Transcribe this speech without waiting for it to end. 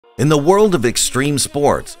In the world of extreme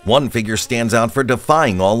sports, one figure stands out for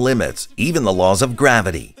defying all limits, even the laws of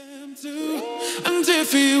gravity.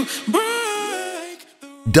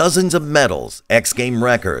 Dozens of medals, X Game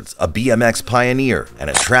records, a BMX pioneer,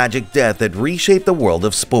 and a tragic death that reshaped the world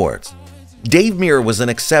of sports. Dave Mirra was an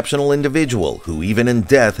exceptional individual who, even in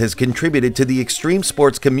death, has contributed to the extreme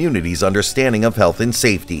sports community's understanding of health and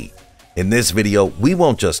safety. In this video, we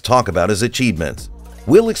won't just talk about his achievements.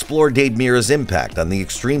 We'll explore Dave Mirra's impact on the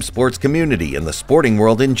extreme sports community and the sporting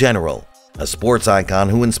world in general, a sports icon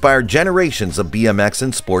who inspired generations of BMX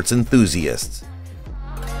and sports enthusiasts.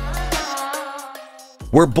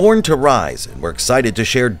 We're born to rise, and we're excited to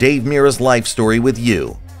share Dave Mirra's life story with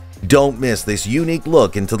you. Don't miss this unique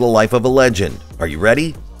look into the life of a legend. Are you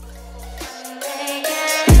ready?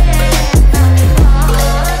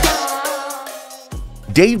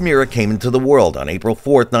 Dave Mirra came into the world on April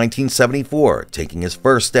 4, 1974, taking his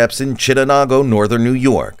first steps in Chittenango, northern New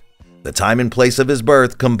York. The time and place of his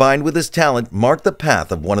birth, combined with his talent, marked the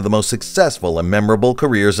path of one of the most successful and memorable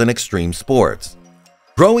careers in extreme sports.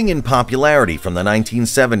 Growing in popularity from the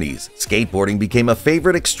 1970s, skateboarding became a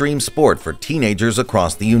favorite extreme sport for teenagers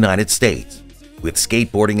across the United States. With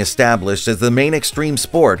skateboarding established as the main extreme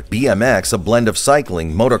sport, BMX, a blend of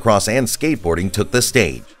cycling, motocross, and skateboarding, took the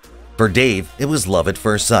stage. For Dave, it was love at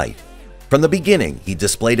first sight. From the beginning, he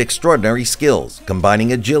displayed extraordinary skills,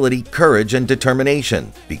 combining agility, courage, and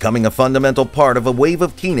determination, becoming a fundamental part of a wave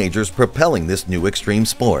of teenagers propelling this new extreme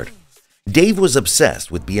sport. Dave was obsessed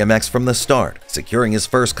with BMX from the start, securing his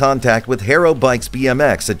first contact with Hero Bikes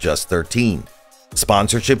BMX at just 13.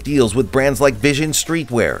 Sponsorship deals with brands like Vision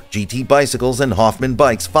Streetwear, GT Bicycles, and Hoffman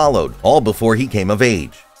Bikes followed, all before he came of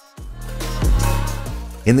age.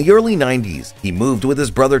 In the early 90s, he moved with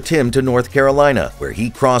his brother Tim to North Carolina, where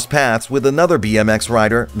he crossed paths with another BMX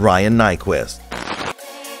rider, Ryan Nyquist.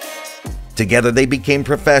 Together they became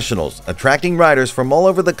professionals, attracting riders from all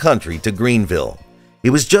over the country to Greenville.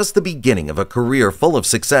 It was just the beginning of a career full of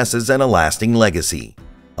successes and a lasting legacy.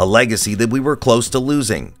 A legacy that we were close to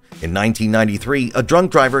losing. In 1993, a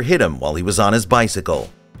drunk driver hit him while he was on his bicycle.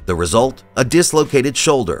 The result? A dislocated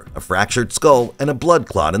shoulder, a fractured skull, and a blood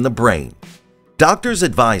clot in the brain. Doctors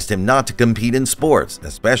advised him not to compete in sports,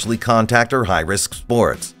 especially contact or high-risk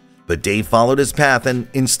sports. But Dave followed his path and,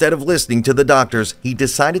 instead of listening to the doctors, he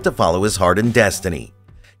decided to follow his heart and destiny.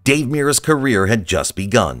 Dave Mirra's career had just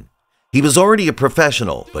begun. He was already a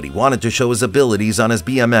professional, but he wanted to show his abilities on his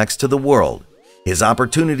BMX to the world. His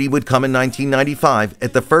opportunity would come in 1995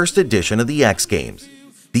 at the first edition of the X Games.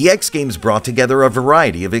 The X Games brought together a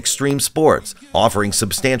variety of extreme sports, offering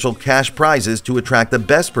substantial cash prizes to attract the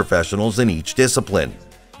best professionals in each discipline.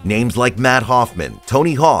 Names like Matt Hoffman,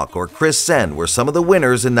 Tony Hawk, or Chris Sen were some of the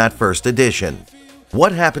winners in that first edition.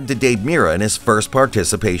 What happened to Dave Mirra in his first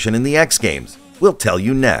participation in the X Games? We'll tell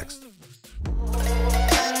you next.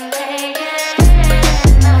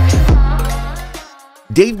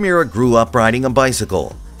 Dave Mirra grew up riding a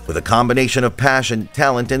bicycle. With a combination of passion,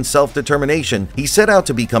 talent, and self-determination, he set out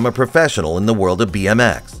to become a professional in the world of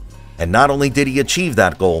BMX. And not only did he achieve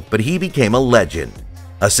that goal, but he became a legend.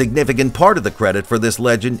 A significant part of the credit for this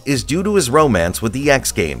legend is due to his romance with the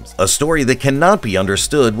X Games, a story that cannot be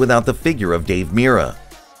understood without the figure of Dave Mirra.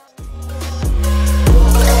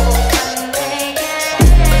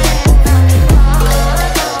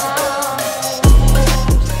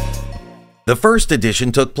 The first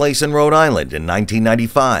edition took place in Rhode Island in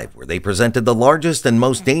 1995, where they presented the largest and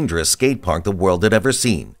most dangerous skate park the world had ever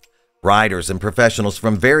seen. Riders and professionals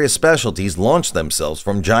from various specialties launched themselves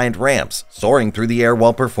from giant ramps, soaring through the air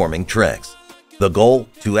while performing tricks. The goal?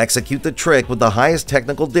 To execute the trick with the highest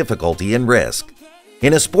technical difficulty and risk.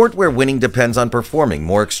 In a sport where winning depends on performing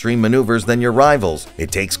more extreme maneuvers than your rivals,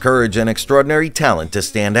 it takes courage and extraordinary talent to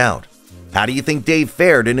stand out. How do you think Dave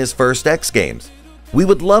fared in his first X Games? We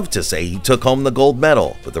would love to say he took home the gold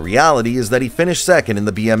medal, but the reality is that he finished second in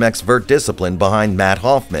the BMX vert discipline behind Matt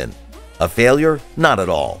Hoffman. A failure? Not at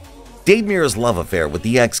all. Dave Mirra's love affair with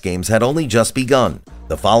the X Games had only just begun.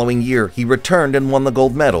 The following year, he returned and won the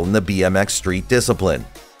gold medal in the BMX street discipline.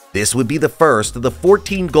 This would be the first of the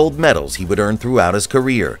 14 gold medals he would earn throughout his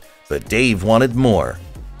career, but Dave wanted more.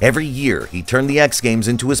 Every year, he turned the X Games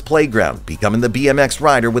into his playground, becoming the BMX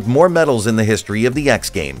rider with more medals in the history of the X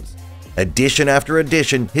Games. Edition after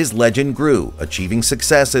edition, his legend grew, achieving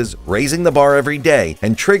successes, raising the bar every day,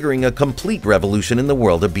 and triggering a complete revolution in the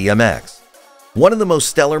world of BMX. One of the most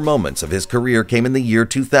stellar moments of his career came in the year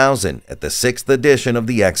 2000 at the 6th edition of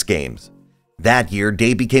the X Games. That year,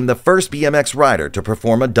 Dave became the first BMX rider to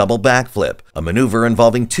perform a double backflip, a maneuver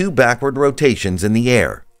involving 2 backward rotations in the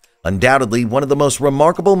air. Undoubtedly one of the most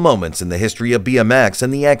remarkable moments in the history of BMX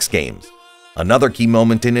and the X Games. Another key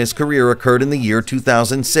moment in his career occurred in the year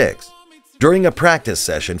 2006. During a practice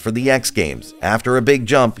session for the X Games, after a big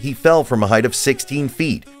jump, he fell from a height of 16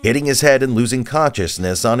 feet, hitting his head and losing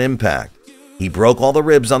consciousness on impact. He broke all the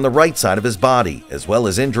ribs on the right side of his body, as well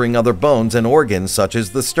as injuring other bones and organs such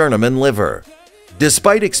as the sternum and liver.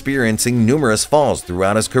 Despite experiencing numerous falls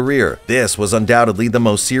throughout his career, this was undoubtedly the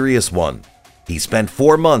most serious one. He spent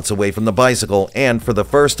 4 months away from the bicycle and, for the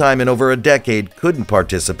first time in over a decade, couldn't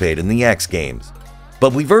participate in the X Games.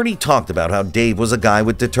 But we've already talked about how Dave was a guy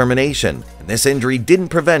with determination, and this injury didn't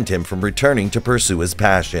prevent him from returning to pursue his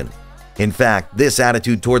passion. In fact, this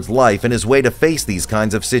attitude towards life and his way to face these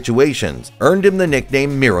kinds of situations earned him the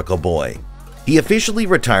nickname Miracle Boy. He officially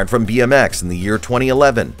retired from BMX in the year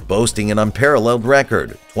 2011, boasting an unparalleled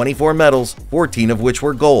record, 24 medals, 14 of which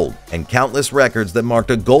were gold, and countless records that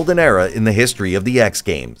marked a golden era in the history of the X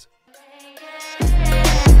Games.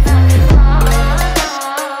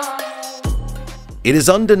 It is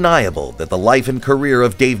undeniable that the life and career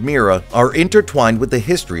of Dave Mirra are intertwined with the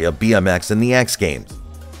history of BMX and the X Games.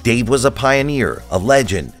 Dave was a pioneer, a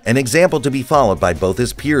legend, an example to be followed by both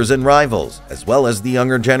his peers and rivals, as well as the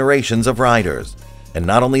younger generations of riders. And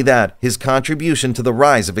not only that, his contribution to the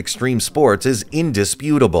rise of extreme sports is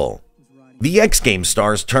indisputable. The X Games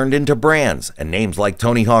stars turned into brands, and names like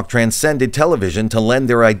Tony Hawk transcended television to lend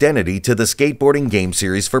their identity to the skateboarding game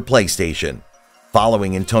series for PlayStation.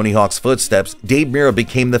 Following in Tony Hawk's footsteps, Dave Mirra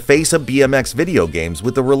became the face of BMX video games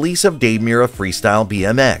with the release of Dave Mirra Freestyle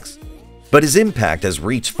BMX. But his impact has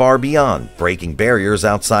reached far beyond, breaking barriers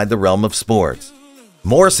outside the realm of sports.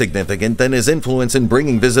 More significant than his influence in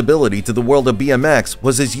bringing visibility to the world of BMX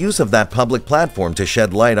was his use of that public platform to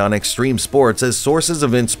shed light on extreme sports as sources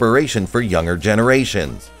of inspiration for younger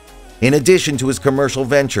generations. In addition to his commercial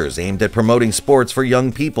ventures aimed at promoting sports for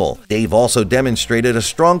young people, Dave also demonstrated a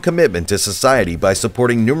strong commitment to society by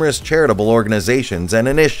supporting numerous charitable organizations and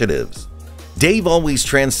initiatives. Dave always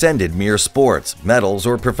transcended mere sports, medals,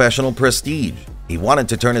 or professional prestige. He wanted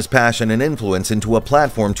to turn his passion and influence into a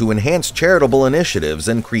platform to enhance charitable initiatives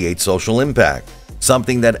and create social impact,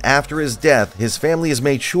 something that after his death, his family has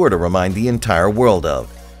made sure to remind the entire world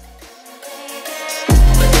of.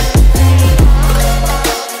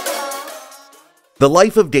 The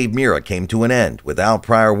life of Dave Mirra came to an end without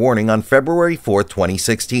prior warning on February 4,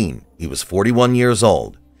 2016. He was 41 years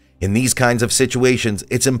old. In these kinds of situations,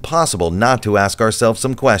 it's impossible not to ask ourselves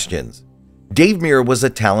some questions. Dave Mirra was a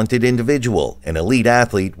talented individual, an elite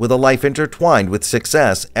athlete with a life intertwined with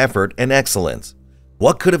success, effort, and excellence.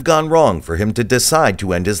 What could have gone wrong for him to decide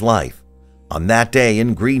to end his life? On that day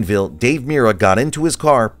in Greenville, Dave Mirra got into his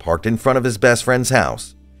car parked in front of his best friend's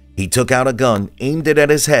house. He took out a gun, aimed it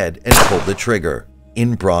at his head, and pulled the trigger,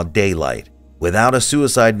 in broad daylight, without a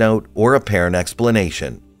suicide note or apparent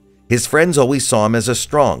explanation. His friends always saw him as a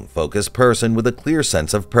strong, focused person with a clear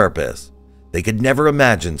sense of purpose. They could never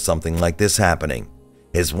imagine something like this happening.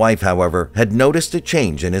 His wife, however, had noticed a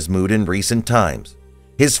change in his mood in recent times.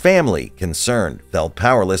 His family, concerned, felt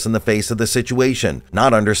powerless in the face of the situation,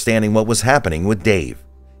 not understanding what was happening with Dave.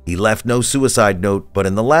 He left no suicide note, but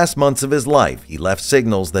in the last months of his life, he left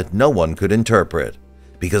signals that no one could interpret,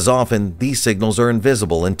 because often these signals are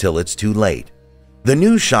invisible until it's too late. The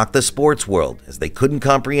news shocked the sports world, as they couldn't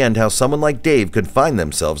comprehend how someone like Dave could find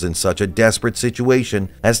themselves in such a desperate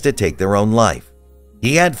situation as to take their own life.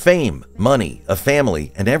 He had fame, money, a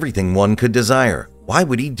family, and everything one could desire. Why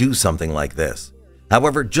would he do something like this?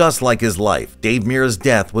 However, just like his life, Dave Mirra's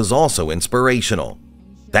death was also inspirational.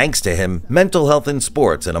 Thanks to him, mental health in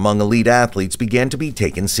sports and among elite athletes began to be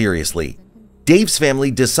taken seriously. Dave's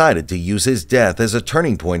family decided to use his death as a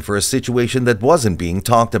turning point for a situation that wasn't being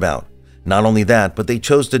talked about. Not only that, but they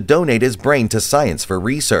chose to donate his brain to science for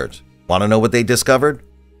research. Want to know what they discovered?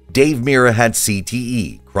 Dave Mirra had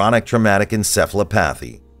CTE, chronic traumatic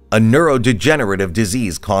encephalopathy, a neurodegenerative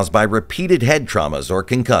disease caused by repeated head traumas or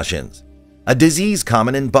concussions, a disease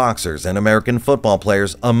common in boxers and American football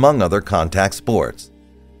players, among other contact sports.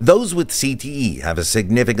 Those with CTE have a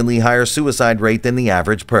significantly higher suicide rate than the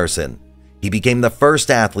average person. He became the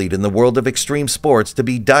first athlete in the world of extreme sports to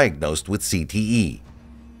be diagnosed with CTE.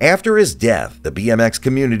 After his death, the BMX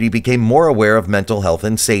community became more aware of mental health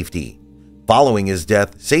and safety. Following his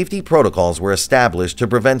death, safety protocols were established to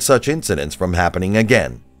prevent such incidents from happening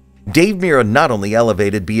again. Dave Mirra not only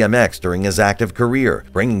elevated BMX during his active career,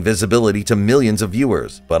 bringing visibility to millions of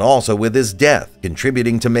viewers, but also with his death,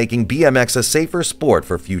 contributing to making BMX a safer sport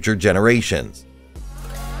for future generations.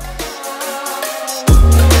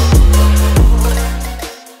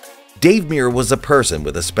 Dave Mirra was a person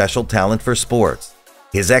with a special talent for sports.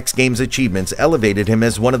 His X Games achievements elevated him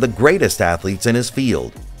as one of the greatest athletes in his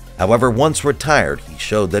field. However, once retired, he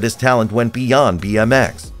showed that his talent went beyond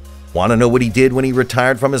BMX. Want to know what he did when he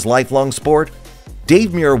retired from his lifelong sport?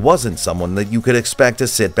 Dave Mirra wasn't someone that you could expect to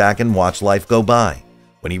sit back and watch life go by.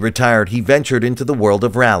 When he retired, he ventured into the world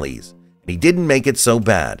of rallies. He didn't make it so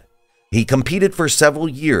bad. He competed for several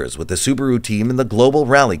years with the Subaru team in the Global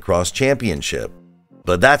Rallycross Championship.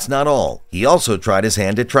 But that's not all. He also tried his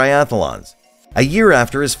hand at triathlons. A year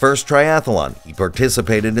after his first triathlon, he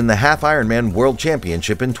participated in the Half Ironman World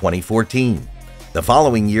Championship in 2014. The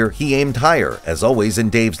following year, he aimed higher, as always in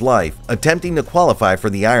Dave's life, attempting to qualify for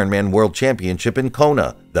the Ironman World Championship in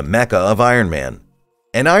Kona, the mecca of Ironman.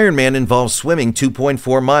 An Ironman involves swimming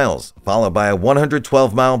 2.4 miles, followed by a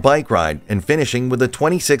 112-mile bike ride, and finishing with a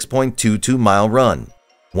 26.22-mile run.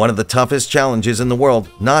 One of the toughest challenges in the world,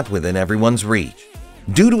 not within everyone's reach.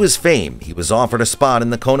 Due to his fame, he was offered a spot in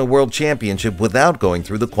the Kona World Championship without going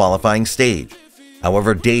through the qualifying stage.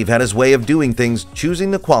 However, Dave had his way of doing things,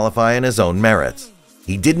 choosing to qualify on his own merits.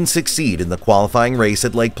 He didn't succeed in the qualifying race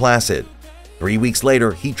at Lake Placid. 3 weeks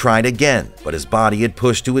later, he tried again, but his body had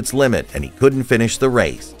pushed to its limit and he couldn't finish the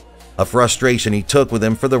race. A frustration he took with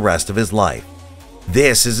him for the rest of his life.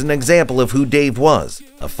 This is an example of who Dave was,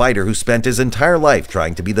 a fighter who spent his entire life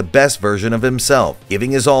trying to be the best version of himself,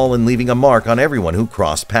 giving his all and leaving a mark on everyone who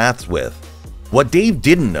crossed paths with. What Dave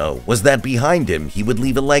didn't know was that behind him he would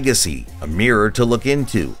leave a legacy, a mirror to look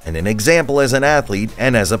into, and an example as an athlete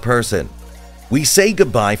and as a person. We say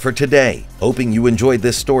goodbye for today, hoping you enjoyed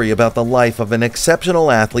this story about the life of an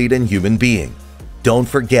exceptional athlete and human being. Don't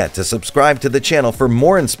forget to subscribe to the channel for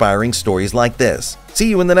more inspiring stories like this. See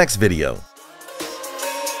you in the next video.